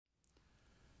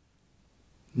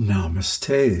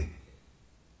Namaste.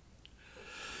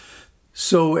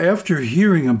 So after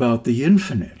hearing about the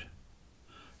infinite,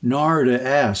 Nārada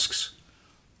asks,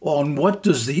 on what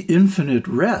does the infinite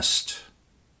rest?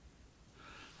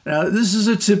 Now, this is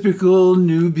a typical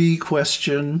newbie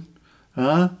question,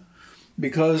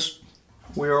 because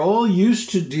we're all used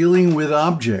to dealing with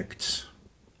objects,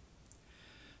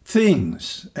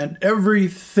 things, and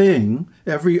everything,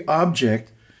 every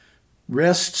object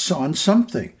rests on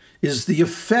something, is the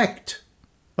effect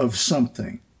of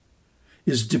something,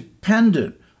 is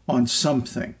dependent on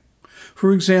something.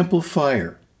 For example,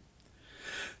 fire.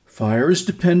 Fire is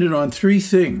dependent on three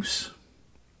things: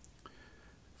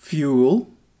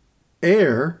 fuel,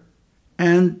 air,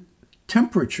 and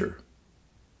temperature.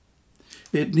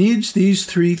 It needs these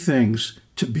three things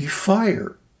to be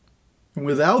fire. And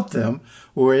without them,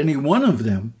 or any one of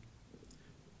them,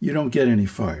 you don't get any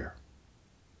fire.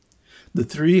 The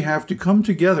three have to come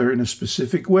together in a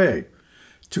specific way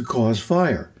to cause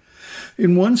fire.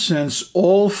 In one sense,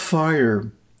 all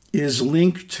fire is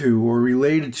linked to or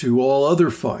related to all other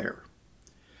fire,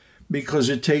 because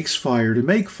it takes fire to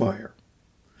make fire.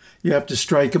 You have to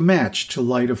strike a match to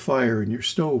light a fire in your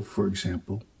stove, for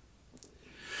example.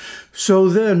 So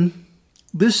then,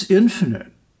 this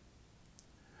infinite,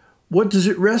 what does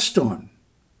it rest on?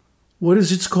 What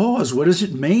is its cause? What is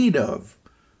it made of?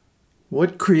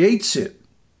 What creates it?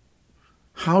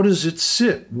 How does it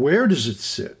sit? Where does it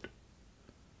sit?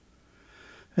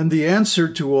 And the answer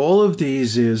to all of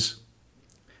these is,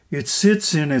 it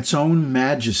sits in its own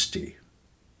majesty.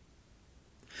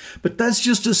 But that's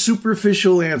just a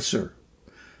superficial answer.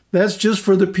 That's just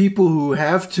for the people who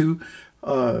have to,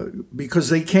 because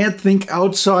they can't think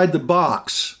outside the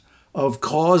box of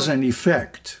cause and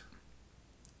effect.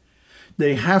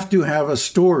 They have to have a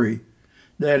story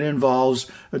that involves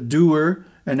a doer,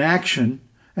 an action,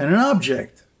 and an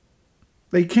object.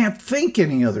 They can't think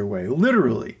any other way,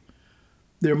 literally.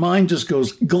 Their mind just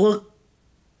goes gluck,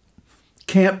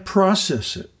 can't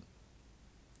process it.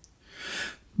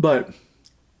 But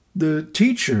the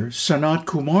teacher, Sanat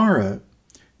Kumara,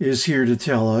 is here to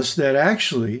tell us that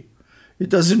actually it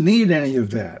doesn't need any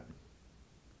of that.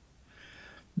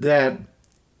 That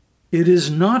it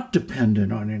is not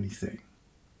dependent on anything.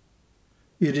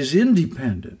 It is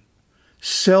independent,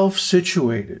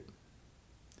 self-situated,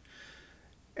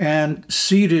 and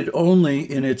seated only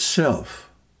in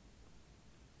itself.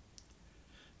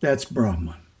 That's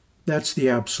Brahman. That's the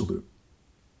absolute.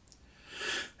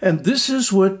 And this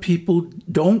is what people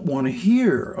don't want to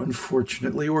hear,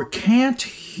 unfortunately, or can't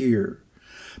hear,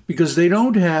 because they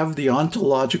don't have the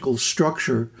ontological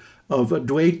structure of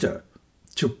Advaita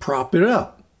to prop it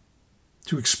up,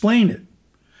 to explain it,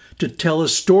 to tell a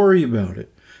story about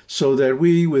it, so that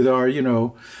we, with our,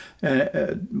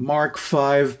 Mark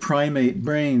V primate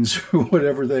brains, or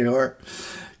whatever they are,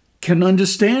 can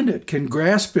understand it, can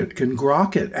grasp it, can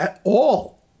grok it at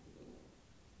all.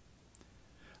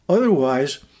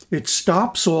 Otherwise, it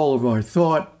stops all of our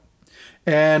thought,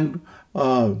 and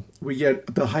we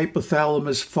get the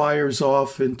hypothalamus fires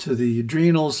off into the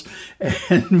adrenals,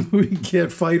 and we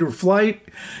get fight or flight,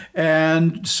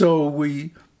 and so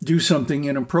we do something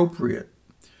inappropriate.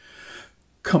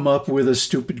 Come up with a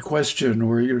stupid question,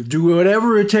 or do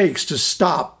whatever it takes to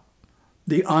stop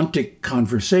the ontic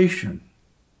conversation.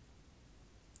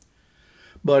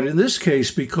 But in this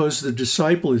case, because the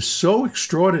disciple is so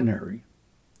extraordinary,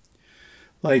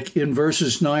 like in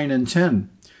verses 9 and 10,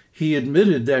 he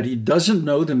admitted that he doesn't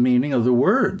know the meaning of the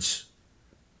words.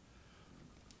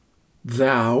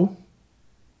 Thou,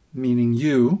 meaning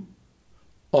you,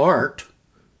 art,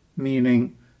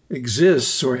 meaning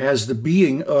exists or has the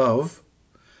being of,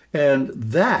 and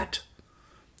that,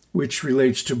 which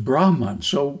relates to Brahman.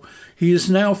 So he is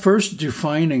now first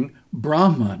defining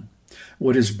Brahman.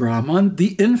 What is Brahman?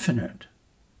 The infinite.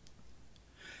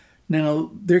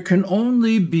 Now, there can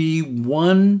only be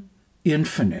one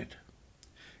infinite.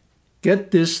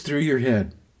 Get this through your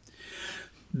head.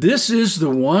 This is the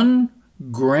one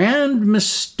grand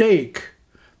mistake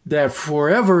that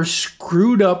forever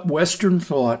screwed up Western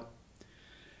thought.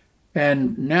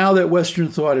 And now that Western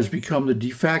thought has become the de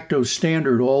facto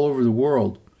standard all over the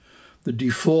world, the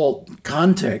default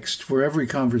context for every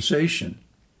conversation,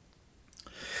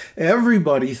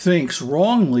 everybody thinks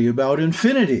wrongly about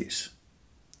infinities.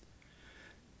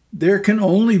 There can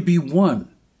only be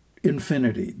one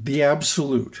infinity, the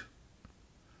absolute,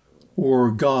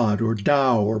 or God, or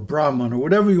Tao, or Brahman, or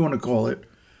whatever you want to call it.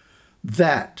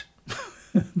 That,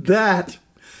 that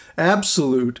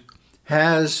absolute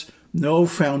has no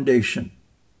foundation.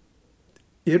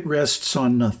 It rests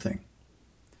on nothing.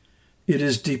 It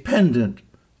is dependent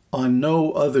on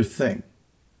no other thing.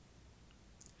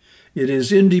 It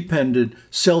is independent,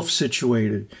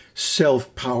 self-situated,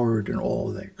 self-powered, and all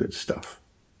of that good stuff.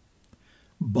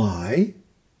 By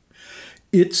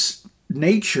its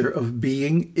nature of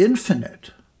being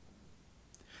infinite.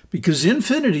 Because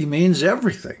infinity means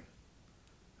everything.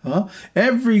 Huh?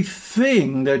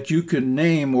 Everything that you can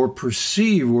name or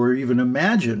perceive or even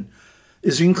imagine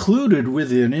is included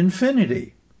within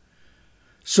infinity.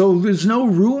 So there's no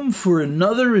room for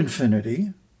another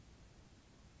infinity,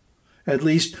 at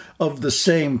least of the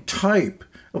same type,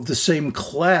 of the same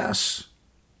class.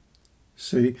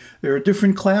 See, there are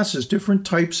different classes, different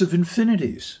types of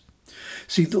infinities.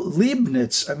 See,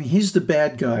 Leibniz, I mean, he's the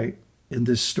bad guy in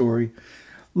this story.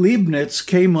 Leibniz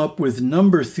came up with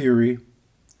number theory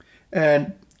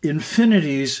and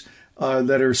infinities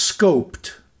that are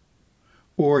scoped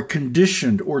or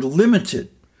conditioned or limited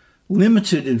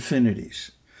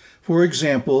infinities. For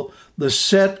example, the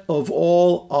set of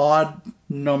all odd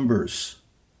numbers,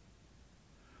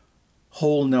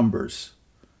 whole numbers,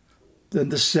 then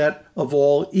the set of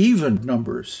all even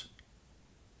numbers.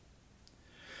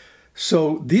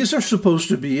 So these are supposed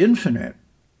to be infinite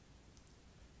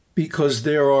because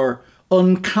there are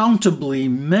uncountably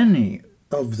many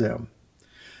of them.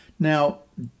 Now,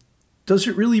 does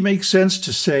it really make sense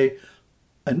to say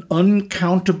an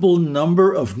uncountable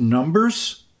number of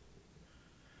numbers?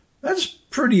 That's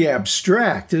pretty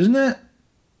abstract, isn't it?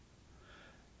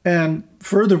 And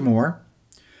furthermore,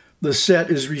 the set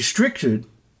is restricted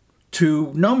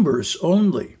to numbers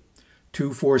only.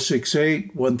 2, 4, 6,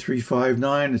 8, 1, 3, 5,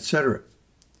 9, etc.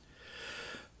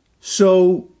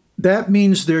 So that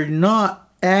means they're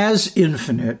not as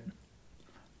infinite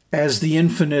as the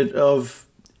infinite of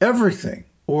everything,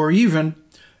 or even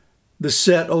the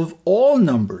set of all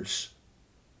numbers,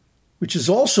 which is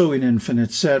also an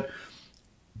infinite set,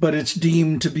 but it's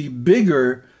deemed to be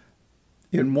bigger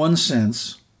in one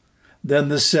sense than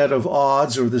the set of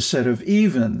odds or the set of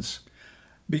evens,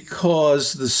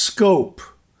 because the scope,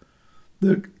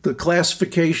 the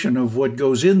classification of what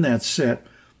goes in that set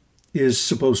is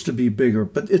supposed to be bigger.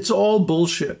 But it's all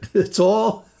bullshit. It's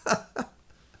all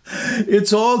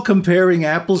it's all comparing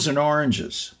apples and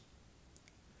oranges.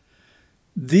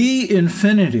 The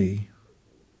infinity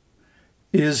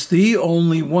is the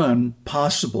only one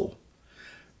possible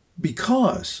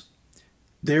because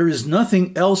there is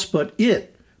nothing else but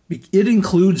it. It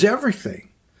includes everything.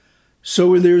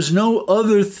 So there's no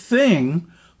other thing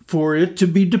for it to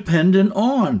be dependent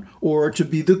on, or to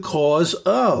be the cause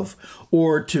of,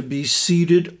 or to be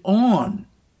seated on.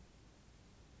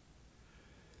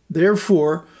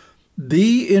 Therefore,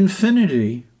 the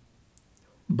infinity,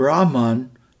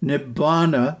 Brahman,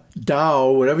 Nibbana,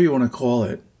 Tao, whatever you want to call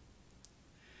it,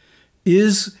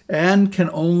 is and can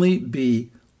only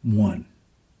be one.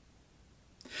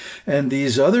 And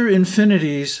these other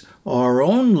infinities are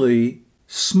only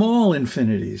small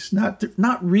infinities,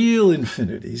 not real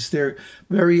infinities. They're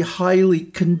very highly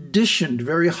conditioned,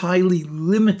 very highly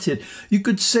limited. You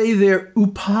could say they're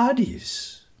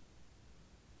upadhis,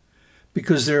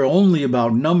 because they're only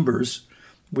about numbers,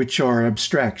 which are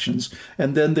abstractions,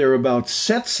 and then they're about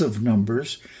sets of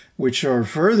numbers, which are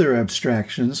further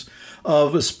abstractions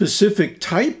of specific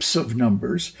types of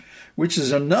numbers, which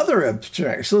is another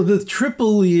abstract. So the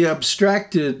triply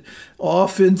abstracted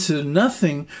off into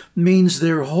nothing means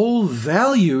their whole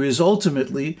value is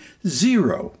ultimately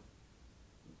zero.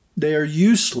 They are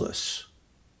useless.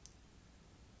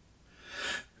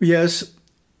 Yes,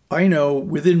 I know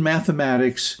within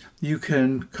mathematics you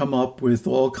can come up with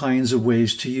all kinds of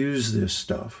ways to use this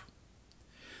stuff.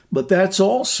 But that's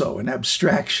also an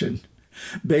abstraction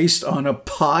based on a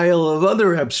pile of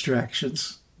other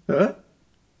abstractions. Huh?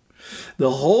 The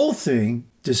whole thing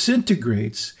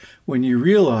disintegrates when you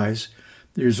realize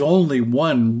there's only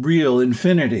one real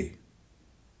infinity.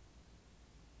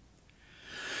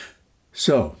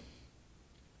 So,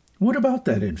 what about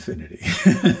that infinity?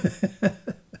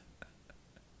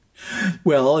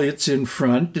 Well, it's in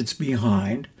front, it's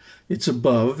behind, it's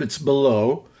above, it's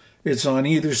below, it's on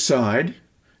either side,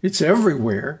 it's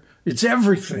everywhere, it's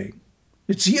everything.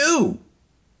 It's you.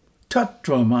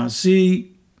 Tattvamasi.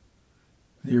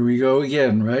 Here we go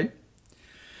again, right?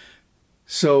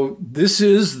 So this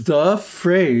is the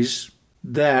phrase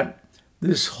that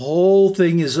this whole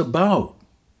thing is about.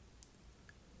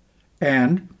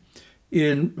 And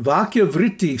in Vakya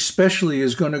Vritti especially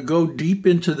is going to go deep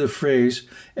into the phrase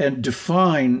and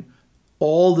define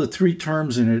all the three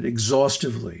terms in it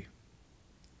exhaustively.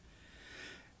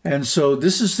 And so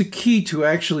this is the key to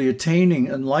actually attaining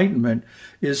enlightenment,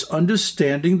 is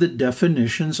understanding the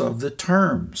definitions of the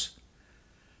terms.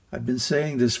 I've been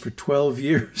saying this for 12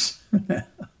 years.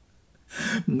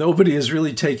 Nobody has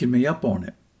really taken me up on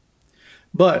it.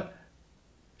 But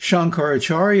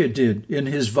Shankaracharya did in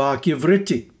his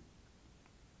Vakyavritti.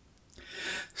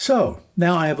 So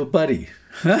now I have a buddy.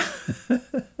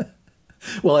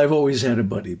 Well, I've always had a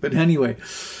buddy. But anyway,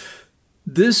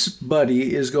 this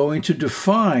buddy is going to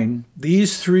define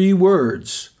these three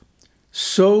words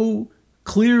so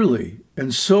clearly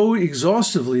and so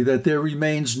exhaustively that there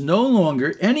remains no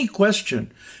longer any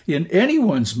question in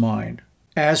anyone's mind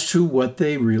as to what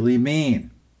they really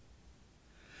mean.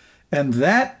 And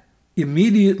that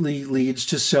immediately leads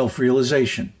to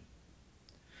self-realization,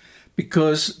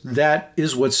 because that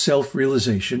is what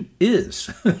self-realization is.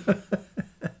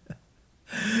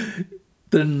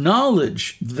 The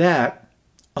knowledge that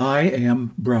I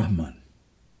am Brahman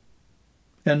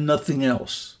and nothing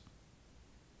else.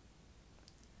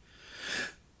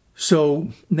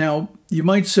 So now you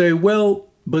might say, well,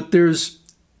 but there's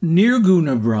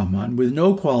Nirguna Brahman with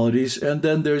no qualities, and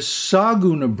then there's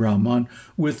Saguna Brahman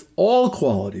with all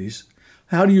qualities.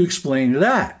 How do you explain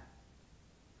that?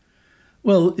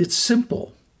 Well, it's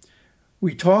simple.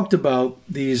 We talked about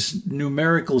these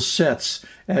numerical sets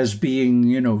as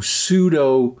being,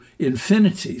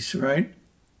 pseudo-infinities, right?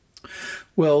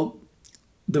 Well,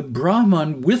 the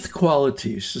Brahman with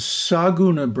qualities, the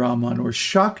Saguna Brahman or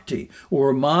Shakti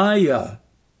or Maya,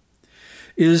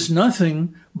 is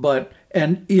nothing but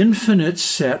an infinite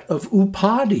set of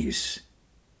upadis,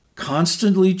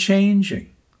 constantly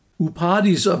changing.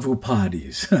 Upadis of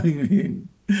upadis. I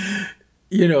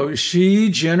mean, she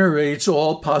generates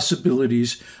all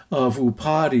possibilities of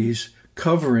upadis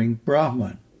covering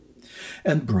Brahman.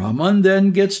 And Brahman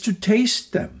then gets to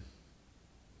taste them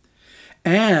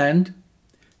and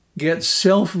get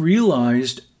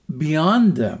self-realized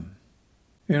beyond them.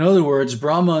 In other words,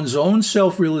 Brahman's own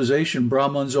self-realization,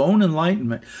 Brahman's own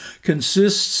enlightenment,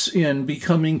 consists in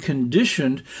becoming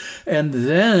conditioned and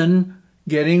then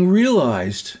getting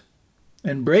realized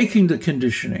and breaking the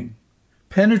conditioning,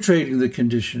 penetrating the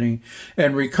conditioning,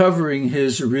 and recovering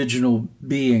his original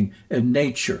being and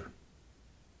nature.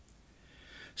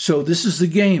 So this is the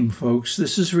game, folks.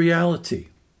 This is reality.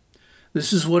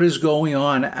 This is what is going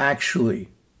on actually.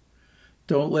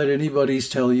 Don't let anybody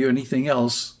tell you anything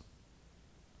else,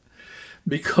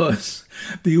 because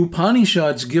the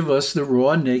Upanishads give us the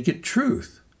raw, naked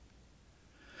truth.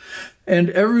 And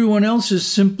everyone else is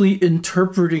simply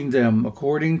interpreting them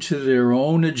according to their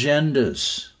own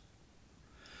agendas.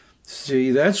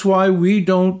 See, that's why we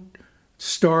don't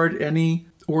start any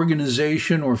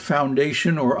organization or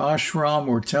foundation or ashram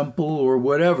or temple or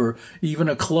whatever, even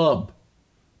a club.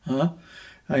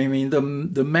 I mean,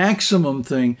 the maximum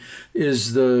thing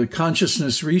is the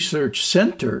Consciousness Research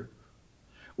Center,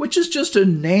 which is just a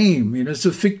name. It's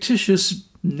a fictitious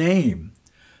name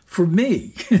for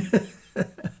me.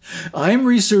 I'm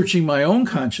researching my own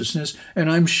consciousness,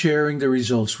 and I'm sharing the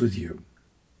results with you.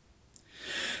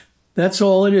 That's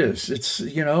all it is. It's,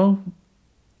 and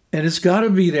it's got to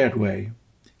be that way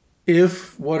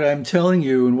if what I'm telling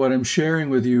you and what I'm sharing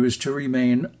with you is to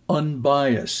remain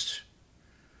unbiased,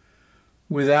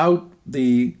 without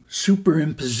the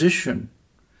superimposition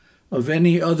of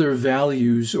any other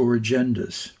values or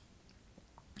agendas,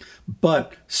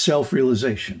 but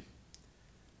self-realization.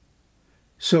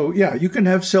 So yeah, you can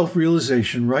have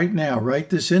self-realization right now, right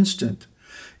this instant,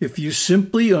 if you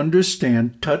simply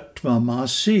understand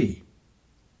Tattvamasi.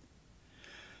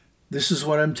 This is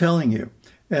what I'm telling you.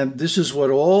 And this is what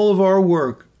all of our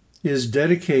work is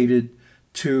dedicated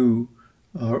to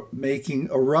making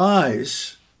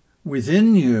arise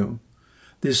within you,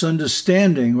 this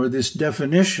understanding or this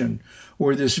definition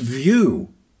or this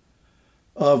view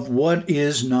of what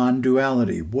is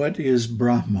non-duality, what is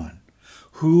Brahman,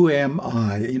 who am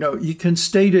I? You can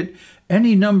state it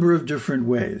any number of different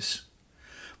ways.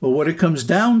 But what it comes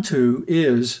down to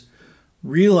is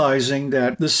realizing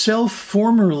that the self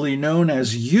formerly known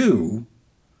as you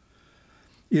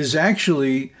is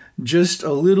actually just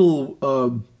a little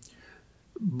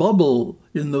bubble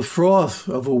in the froth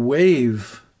of a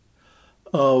wave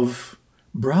of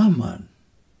Brahman.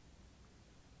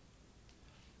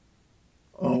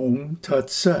 Om Tat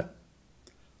Sat.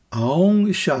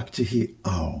 Om Shakti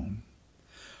Om.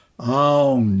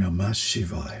 Om Namah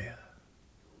Shivaya.